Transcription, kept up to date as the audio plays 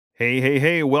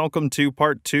Hey, welcome to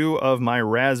part 2 of my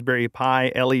Raspberry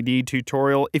Pi LED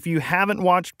tutorial. If you haven't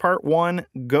watched part 1,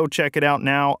 go check it out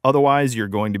now, otherwise you're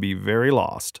going to be very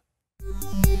lost.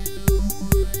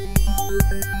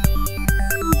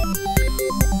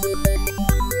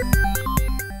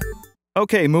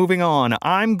 Okay, moving on.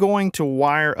 I'm going to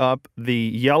wire up the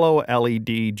yellow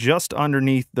LED just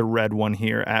underneath the red one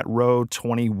here at row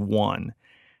 21.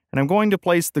 And I'm going to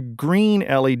place the green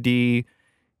LED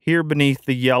here beneath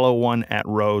the yellow one at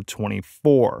row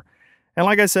 24. And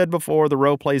like I said before, the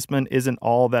row placement isn't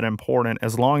all that important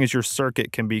as long as your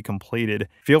circuit can be completed.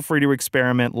 Feel free to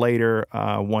experiment later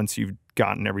once you've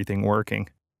gotten everything working.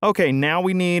 Okay, now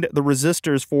we need the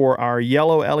resistors for our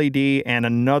yellow LED and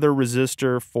another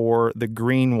resistor for the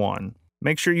green one.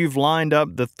 Make sure you've lined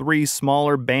up the 3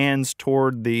 smaller bands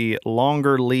toward the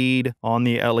longer lead on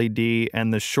the LED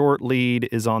and the short lead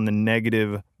is on the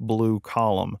negative blue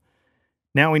column.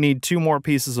 Now we need 2 more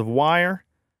pieces of wire.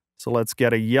 So let's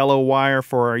get a yellow wire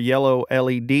for our yellow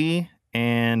LED,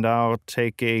 and I'll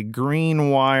take a green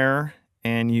wire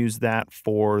and use that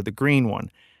for the green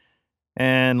one.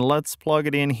 And let's plug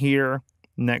it in here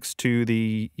next to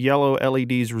the yellow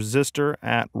LED's resistor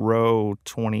at row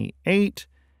 28.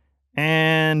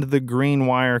 And the green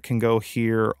wire can go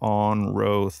here on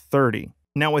row 30.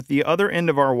 Now with the other end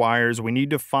of our wires, we need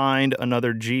to find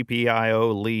another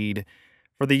GPIO lead.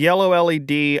 For the yellow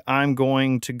LED, I'm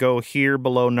going to go here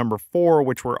below number 4,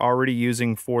 which we're already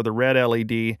using for the red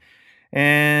LED.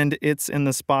 And it's in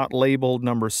the spot labeled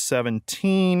number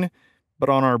 17. But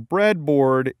on our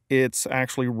breadboard, it's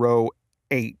actually row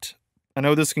 8. I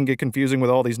know this can get confusing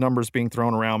with all these numbers being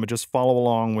thrown around, but just follow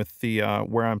along with the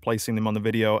where I'm placing them on the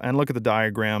video and look at the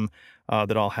diagram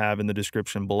that I'll have in the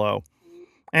description below.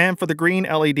 And for the green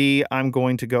LED, I'm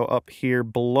going to go up here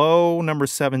below number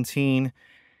 17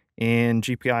 in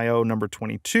GPIO number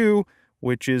 22,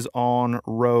 which is on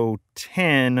row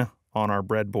 10 on our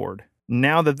breadboard.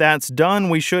 Now that that's done,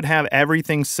 we should have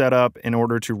everything set up in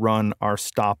order to run our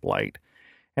stoplight.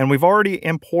 And we've already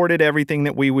imported everything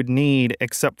that we would need,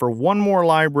 except for one more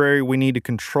library we need to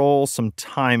control some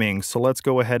timing. So let's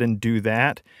go ahead and do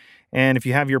that. And if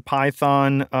you have your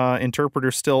Python interpreter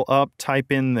still up,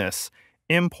 type in this,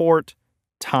 import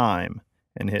time,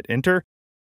 and hit enter.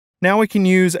 Now we can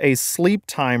use a sleep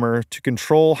timer to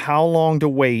control how long to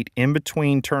wait in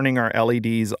between turning our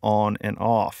LEDs on and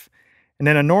off. And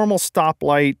in a normal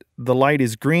stoplight, the light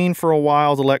is green for a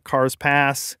while to let cars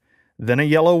pass. Then a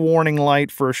yellow warning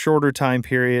light for a shorter time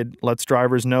period lets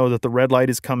drivers know that the red light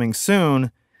is coming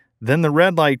soon. Then the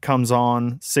red light comes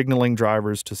on, signaling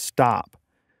drivers to stop.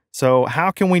 So how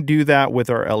can we do that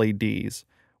with our LEDs?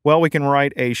 Well, we can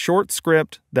write a short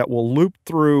script that will loop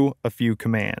through a few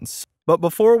commands. But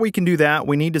before we can do that,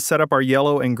 we need to set up our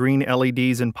yellow and green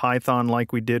LEDs in Python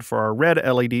like we did for our red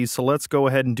LEDs. So let's go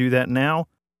ahead and do that now.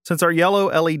 Since our yellow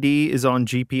LED is on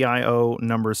GPIO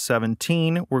number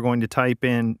 17, we're going to type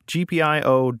in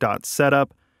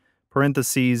gpio.setup,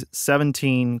 parentheses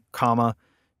 17, comma,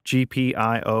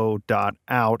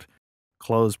 gpio.out,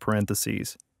 close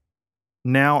parentheses.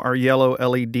 Now our yellow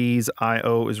LED's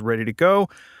I/O is ready to go.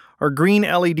 Our green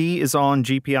LED is on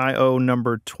GPIO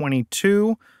number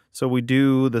 22. So we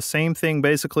do the same thing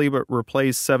basically, but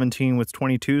replace 17 with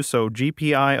 22. So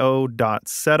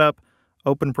gpio.setup,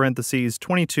 open parentheses,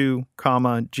 22,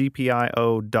 comma,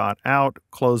 gpio.out,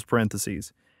 close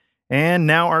parentheses. And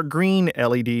now our green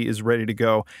LED is ready to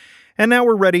go. And now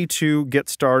we're ready to get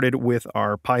started with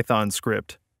our Python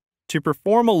script. To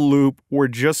perform a loop, we're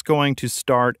just going to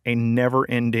start a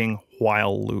never-ending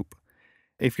while loop.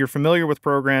 If you're familiar with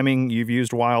programming, you've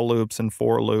used while loops and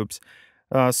for loops.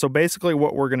 So basically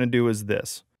what we're going to do is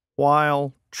this,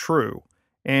 while true.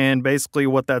 And basically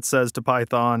what that says to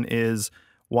Python is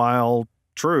while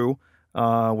true,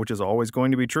 which is always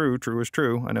going to be true is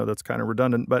true. I know that's kind of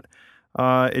redundant, but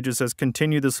it just says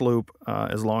continue this loop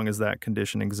as long as that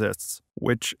condition exists,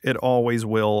 which it always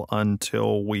will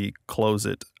until we close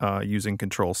it using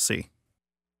Control-C.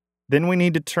 Then we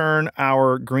need to turn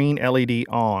our green LED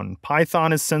on.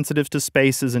 Python is sensitive to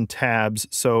spaces and tabs,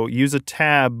 so use a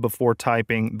tab before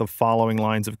typing the following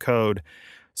lines of code.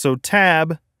 So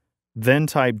tab, then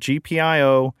type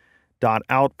gpio.output,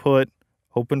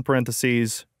 open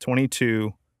parentheses,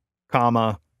 22,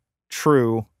 comma,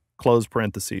 true, close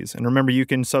parentheses. And remember, you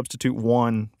can substitute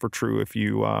 1 for true if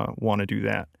you want to do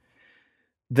that.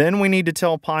 Then we need to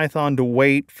tell Python to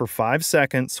wait for 5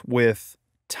 seconds with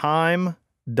time.sleep,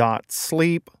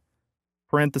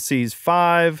 parentheses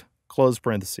 5, close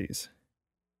parentheses.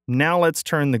 Now let's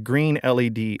turn the green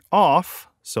LED off.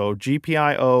 So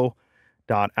gpio.output,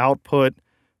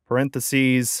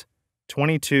 parentheses,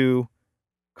 22,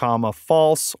 comma,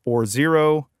 false or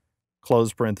 0,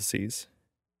 close parentheses.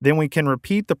 Then we can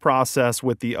repeat the process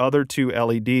with the other two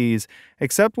LEDs,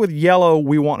 except with yellow,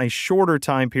 we want a shorter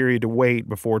time period to wait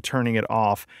before turning it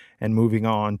off and moving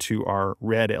on to our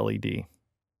red LED.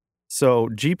 So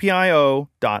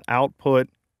GPIO.output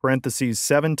parentheses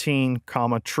 17,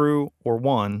 comma, true or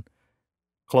 1,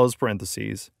 close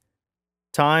parentheses.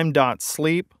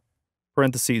 Time.sleep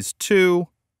parentheses 2,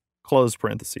 close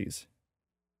parentheses.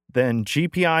 Then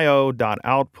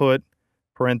GPIO.output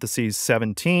parentheses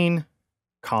 17,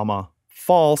 comma,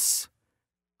 false,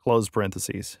 close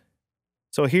parentheses.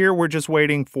 So here we're just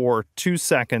waiting for 2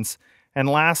 seconds. And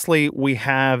lastly, we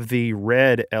have the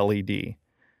red LED.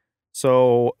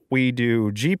 So we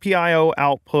do GPIO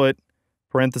output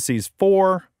parentheses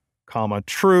 4, comma,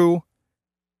 true,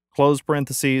 close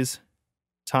parentheses.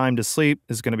 Time to sleep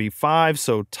is going to be 5,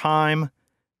 so time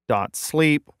dot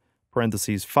sleep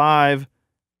parentheses 5,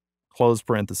 close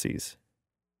parentheses.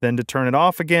 Then to turn it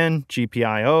off again,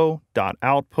 GPIO dot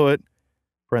output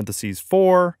parentheses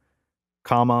 4,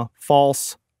 comma,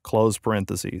 false, close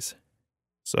parentheses.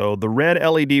 So the red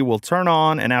LED will turn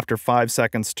on and after 5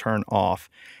 seconds turn off.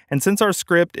 And since our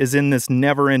script is in this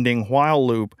never-ending while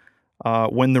loop,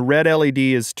 when the red LED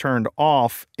is turned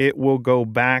off, it will go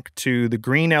back to the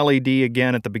green LED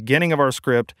again at the beginning of our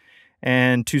script.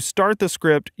 And to start the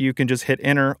script, you can just hit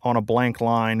enter on a blank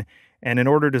line. And in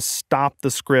order to stop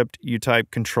the script, you type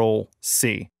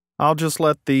Control-C. I'll just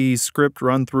let the script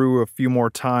run through a few more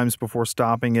times before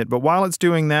stopping it. But while it's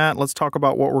doing that, let's talk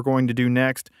about what we're going to do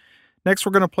next. Next,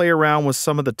 we're going to play around with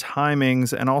some of the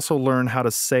timings and also learn how to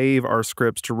save our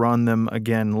scripts to run them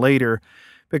again later.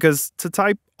 Because to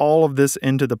type all of this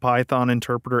into the Python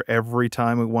interpreter every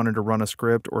time we wanted to run a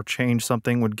script or change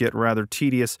something would get rather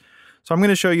tedious. So I'm going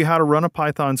to show you how to run a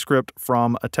Python script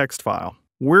from a text file.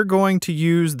 We're going to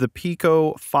use the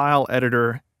Pico file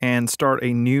editor and start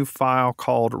a new file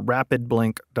called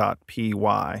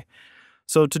rapidblink.py.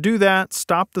 So to do that,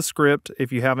 stop the script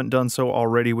if you haven't done so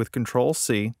already with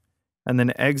Control-C, and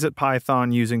then exit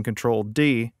Python using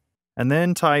Control-D, and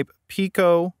then type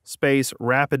pico space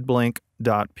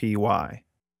rapidblink.py.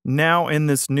 Now in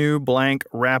this new blank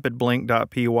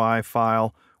rapidblink.py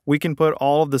file, we can put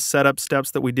all of the setup steps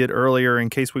that we did earlier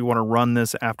in case we want to run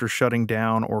this after shutting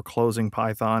down or closing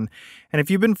Python. And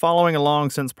if you've been following along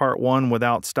since part 1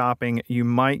 without stopping, you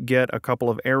might get a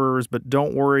couple of errors, but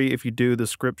don't worry if you do, the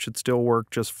script should still work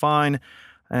just fine.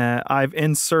 I've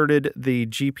inserted the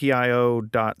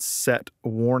GPIO.set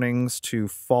warnings to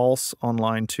false on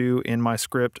line 2 in my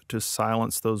script to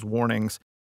silence those warnings.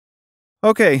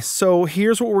 Okay, so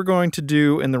here's what we're going to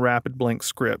do in the RapidBlink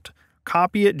script.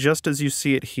 Copy it just as you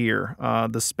see it here.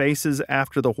 The spaces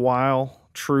after the while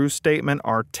true statement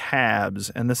are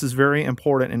tabs, and this is very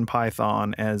important in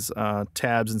Python as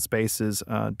tabs and spaces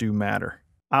do matter.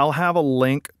 I'll have a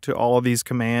link to all of these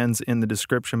commands in the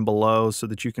description below so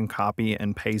that you can copy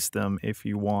and paste them if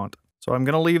you want. So I'm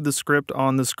going to leave the script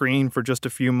on the screen for just a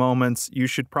few moments. You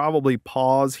should probably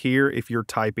pause here if you're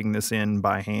typing this in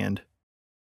by hand.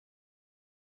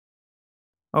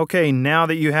 Okay, now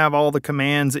that you have all the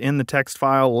commands in the text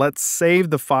file, let's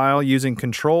save the file using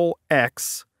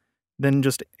Control-X, then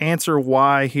just answer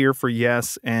Y here for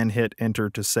yes and hit enter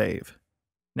to save.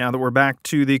 Now that we're back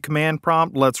to the command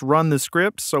prompt, let's run the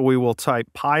script. So we will type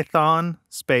Python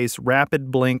space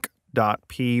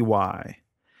rapidblink.py.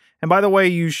 And by the way,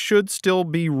 you should still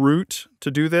be root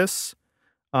to do this.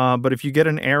 But if you get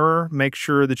an error, make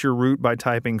sure that you're root by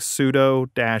typing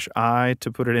sudo-i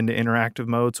to put it into interactive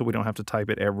mode so we don't have to type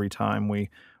it every time we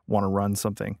want to run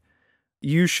something.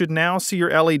 You should now see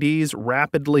your LEDs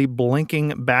rapidly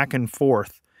blinking back and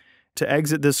forth. To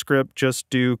exit this script, just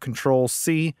do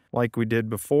Control-C like we did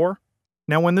before.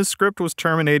 Now, when this script was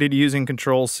terminated using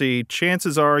Control-C,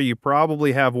 chances are you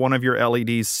probably have one of your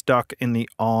LEDs stuck in the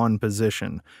on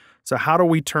position. So how do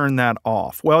we turn that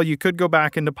off? Well, you could go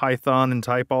back into Python and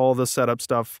type all the setup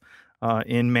stuff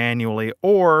in manually,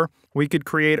 or we could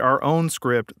create our own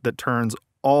script that turns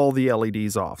all the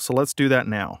LEDs off. So let's do that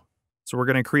now. So we're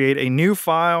going to create a new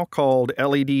file called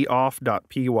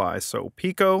ledoff.py. So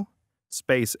pico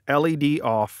space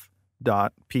ledoff.py.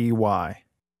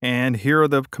 And here are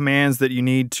the commands that you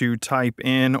need to type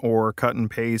in or cut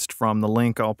and paste from the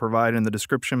link I'll provide in the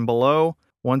description below.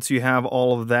 Once you have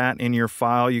all of that in your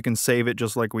file, you can save it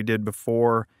just like we did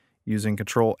before using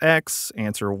Control-X,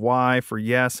 answer Y for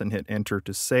yes, and hit enter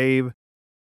to save.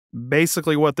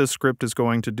 Basically what this script is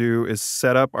going to do is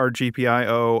set up our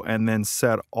GPIO and then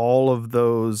set all of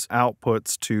those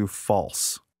outputs to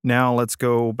false. Now let's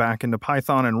go back into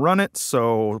Python and run it.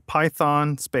 So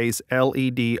Python space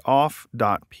ledoff.py,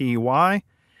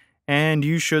 and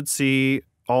you should see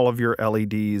all of your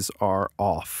LEDs are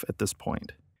off at this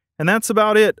point. And that's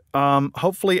about it.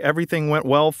 Hopefully everything went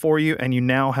well for you and you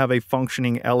now have a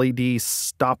functioning LED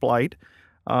stoplight.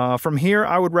 From here,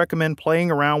 I would recommend playing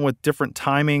around with different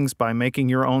timings by making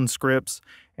your own scripts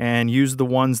and use the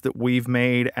ones that we've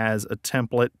made as a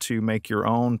template to make your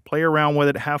own. Play around with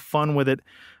it, have fun with it.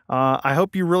 I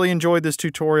hope you really enjoyed this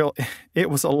tutorial. It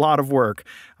was a lot of work,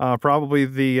 probably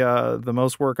the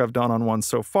most work I've done on one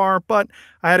so far, but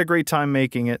I had a great time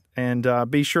making it. And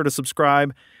be sure to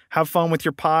subscribe, have fun with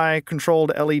your Pi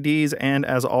controlled LEDs, and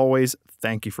as always,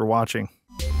 thank you for watching.